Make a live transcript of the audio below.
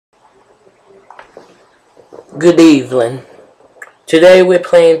Good evening. Today we're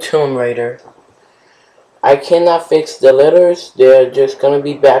playing Tomb Raider. I cannot fix the letters, they're just gonna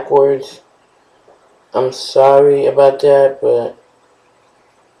be backwards. I'm sorry about that, but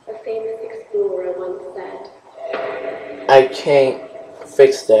A famous explorer once said, I can't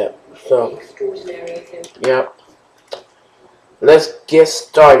fix that. the So, extraordinary is in yep. Let's get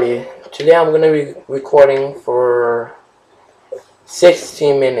started. Today I'm gonna be recording for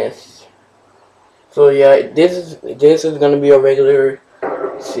 16 minutes. So yeah, this is gonna be a regular.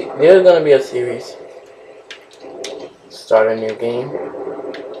 This is gonna be a series. Start a new game.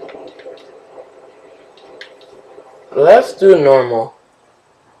 Let's do normal.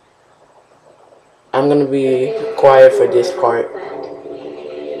 I'm gonna a be famous quiet for this explorer part. once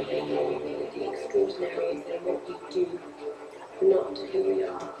said, the extraordinary is in what we do, not who we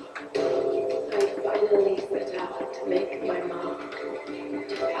are. I finally set out to make my mark,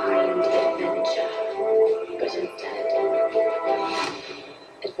 to find adventure, but instead,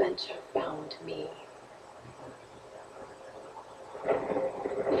 adventure found me.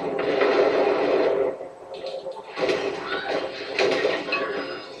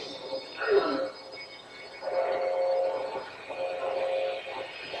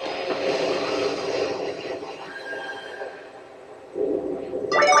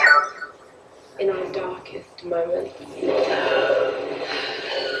 In our darkest moments,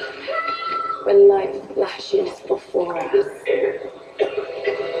 when life flashes before us,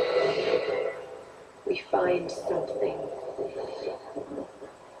 we find something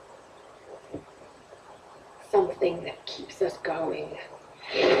that keeps us going.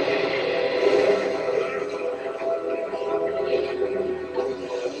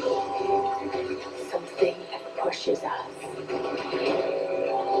 Something that pushes us.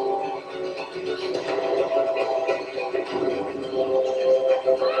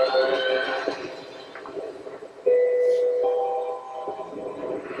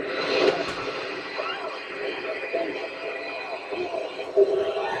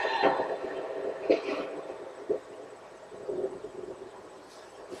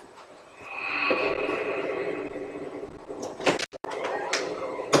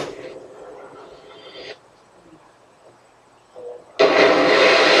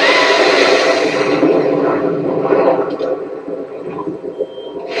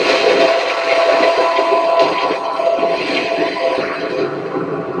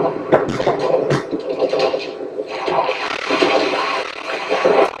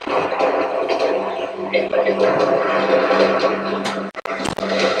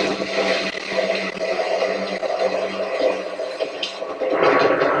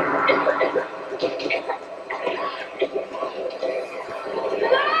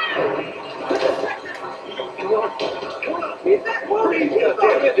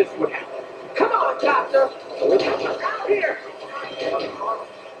 Come on, doctor! Out here!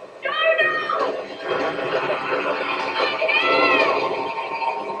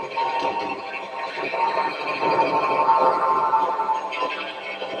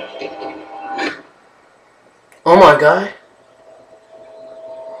 Oh my god.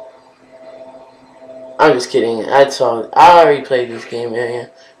 I'm just kidding. I already played this game and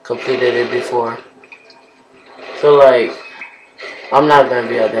completed it before. So like, I'm not gonna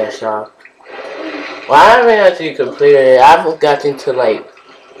be at that shocked. Well, I haven't actually completed it. I've gotten to like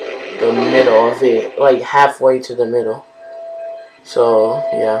the middle of it. Like halfway to the middle. So,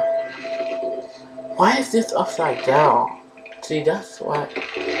 yeah. Why is this upside down? See, that's why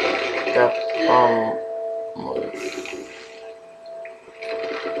that,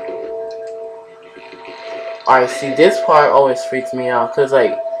 alright, see, this part always freaks me out. Cause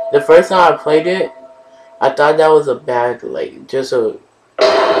like, the first time I played it, I thought that was a bag, like, they just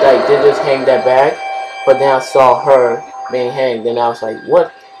hang that bag. But then I saw her being hanged, and I was like,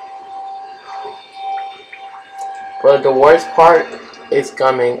 what? But the worst part is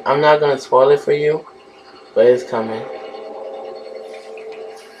coming. I'm not gonna spoil it for you, but it's coming.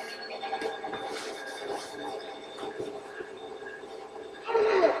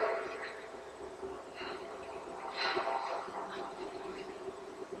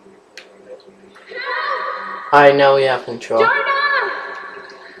 Alright, now we have control.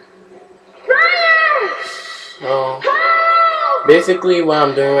 So, basically what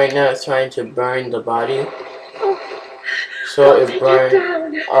I'm doing right now is trying to burn the body. So it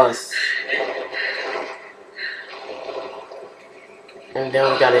burned us. And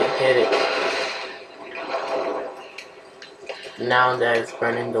then we gotta hit it. Now that it's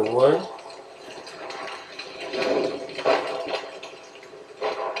burning the wood.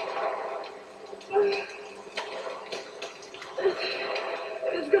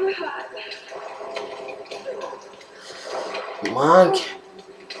 It's gonna hurt. Come on,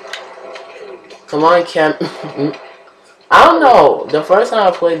 come on, Cam. I don't know. The first time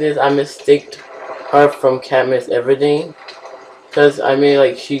I played this, I mistaked her from Katniss Everdeen. Cause I mean,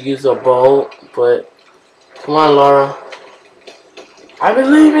 like she used a bow, but come on, Laura. I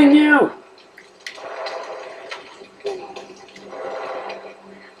believe in you.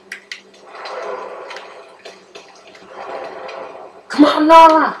 Come on,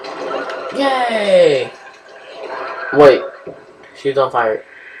 Laura. Yay. Wait, she's on fire.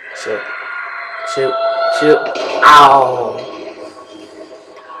 Shoot, shoot, shoot. Ow.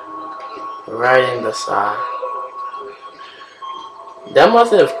 Right in the side. That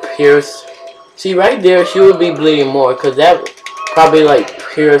must have pierced. See, right there, she would be bleeding more, because that probably, like,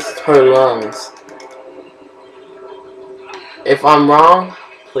 pierced her lungs. If I'm wrong,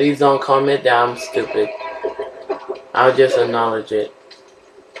 please don't comment that I'm stupid. I'll just acknowledge it.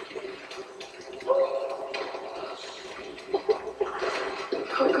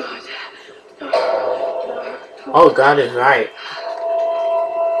 Oh God. No. Oh, God is right.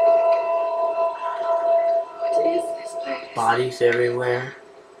 What is this place? Bodies everywhere.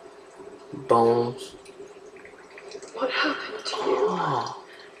 Bones. What happened to you? Oh.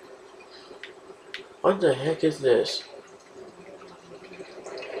 What the heck is this?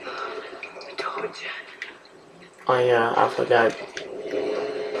 A torch. Oh yeah, I forgot.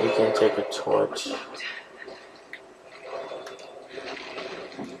 You can take a torch.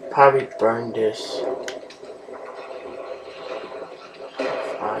 Probably burn this.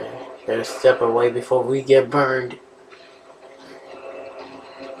 Fire. Better step away before we get burned.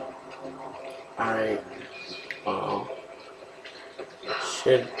 Alright.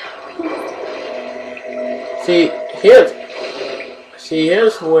 Should.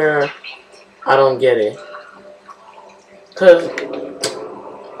 Here's where I don't get it. Cause,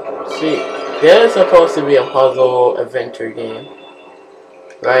 see, there's supposed to be a puzzle adventure game.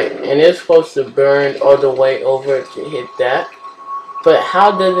 Right? And it's supposed to burn all the way over to hit that. But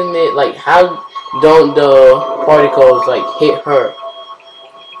how doesn't it, like, how don't the particles, like, hit her?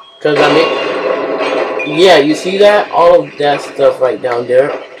 Cause, I mean, yeah, you see that? All of that stuff right down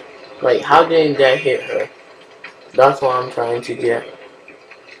there. Like, how didn't that hit her? That's what I'm trying to get.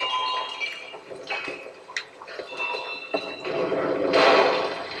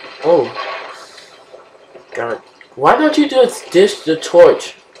 Oh. God. Why don't you just dish the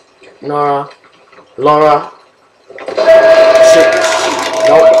torch, Nora? Laura? Shit.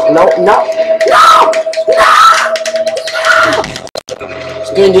 No, no, no. No! No!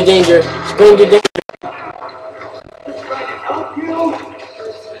 Spring to danger. Spring to danger.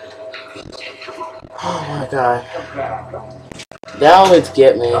 Oh my God. That always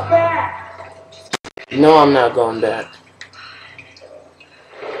get me. No, I'm not going back.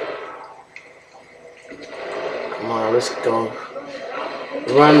 Come on, let's go.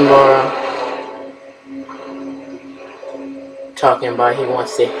 Run, Laura. Talking about he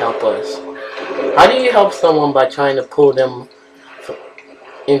wants to help us. How do you help someone by trying to pull them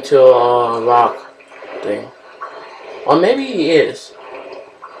into a rock thing? Or maybe he is.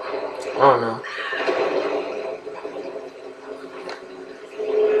 I don't know.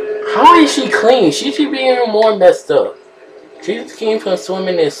 How is she clean? She should be even more messed up. She just came from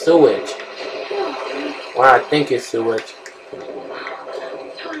swimming in sewage. Or I think it's sewage.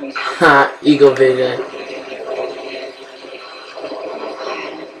 Ha, Eagle Vision.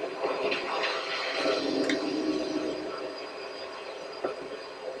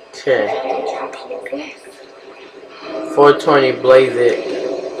 Okay. 420, blaze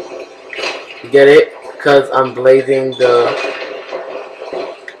it. Get it? Because I'm blazing the...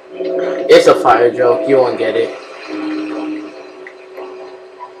 It's a fire joke, you won't get it.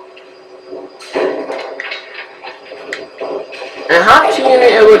 And how is she even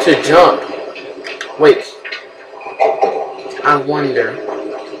able to jump? Wait. I wonder.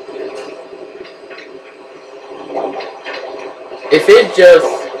 If it just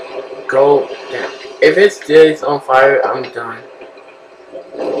go down. If it stays on fire, I'm done.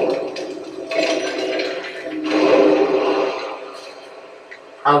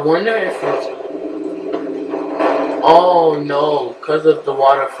 I wonder if it's... Oh no, because of the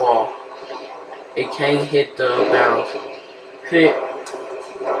waterfall. It can't hit the barrels. See,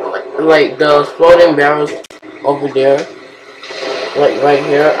 like the exploding barrels over there. Like right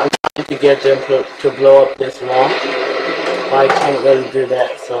here. I'm trying to get them to blow up this wall. But I can't really do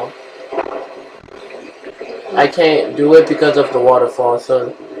that, so... I can't do it because of the waterfall,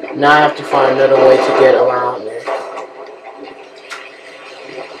 so now I have to find another way to get around there.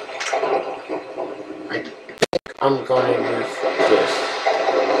 I think I'm gonna use this.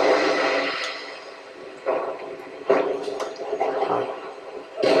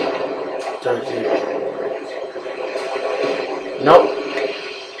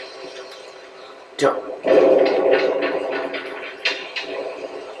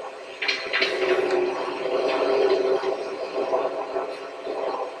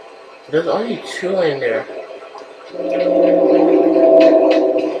 There's only 2 in there.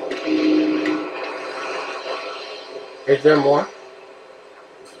 Is there more?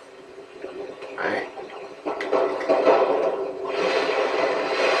 Alright.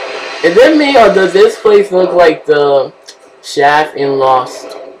 Is it me, or does this place look like the Shaft in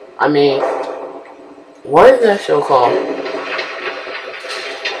Lost? I mean, what is that show called?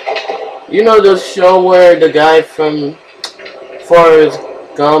 You know the show where the guy from Forrest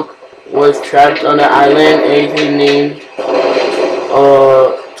Gump was trapped on the island and he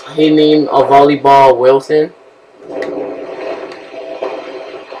named a volleyball Wilson?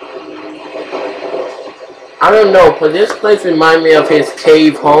 I don't know, but this place reminds me of his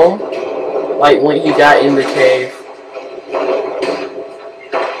cave home. Like when he got in the cave.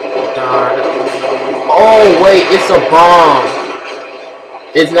 God. Oh wait, it's a bomb.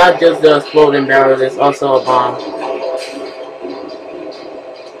 It's not just the exploding barrels, it's also a bomb.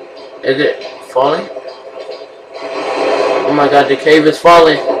 Is it falling? Oh my god, the cave is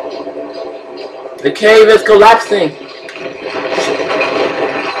falling. The cave is collapsing.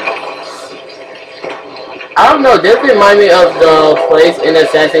 I don't know, this reminds me of the place in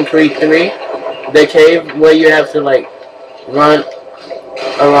Assassin's Creed 3. The cave where you have to like run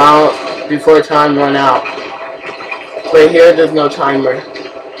around before time run out. But here there's no timer.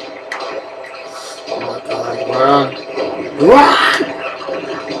 Oh my god, run! Run!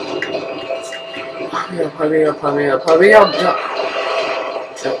 Hurry up, hurry up, hurry up, hurry up!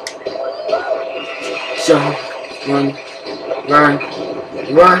 Jump. Jump. Run. Run.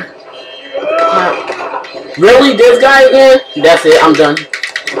 Run. Really? This guy again? That's it, I'm done.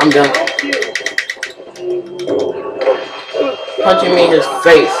 I'm done. Punching me in his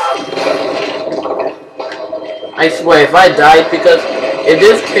face. I swear, if I died because... If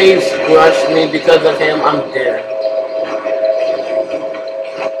this cave crushed me because of him, I'm dead.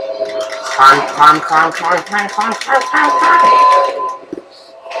 Climb, climb, climb, climb, climb, climb, climb, climb, climb.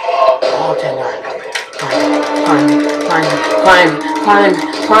 Oh, thank God. Climb, climb, climb, climb,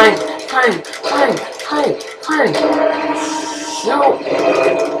 climb, climb, climb, climb, climb, climb. No.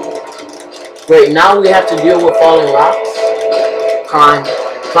 Wait, now we have to deal with falling rocks? Climb,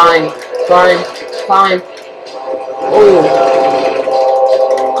 climb, climb, climb. Oh.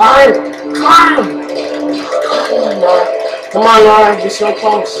 Climb! Climb! Come on, Laura. Come on, Laura. You're so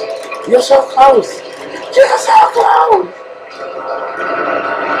close. You're so close. You're so close.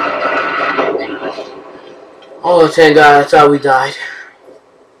 Oh, thank God. I thought we died.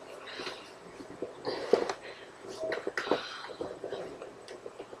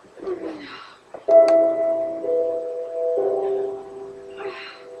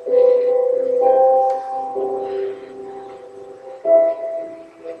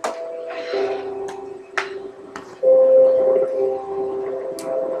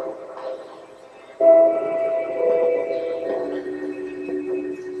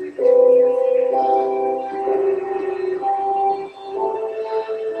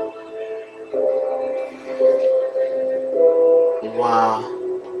 Wow.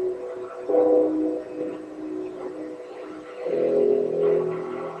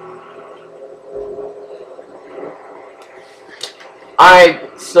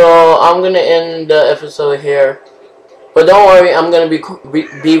 Alright, so I'm gonna end the episode here. But don't worry, I'm gonna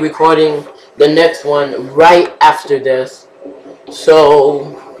be recording the next one right after this.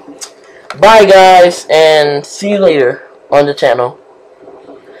 So, bye guys, and see you later on the channel.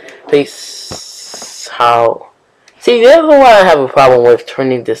 Peace out. See, that's why I have a problem with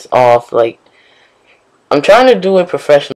turning this off. Like, I'm trying to do it professionally.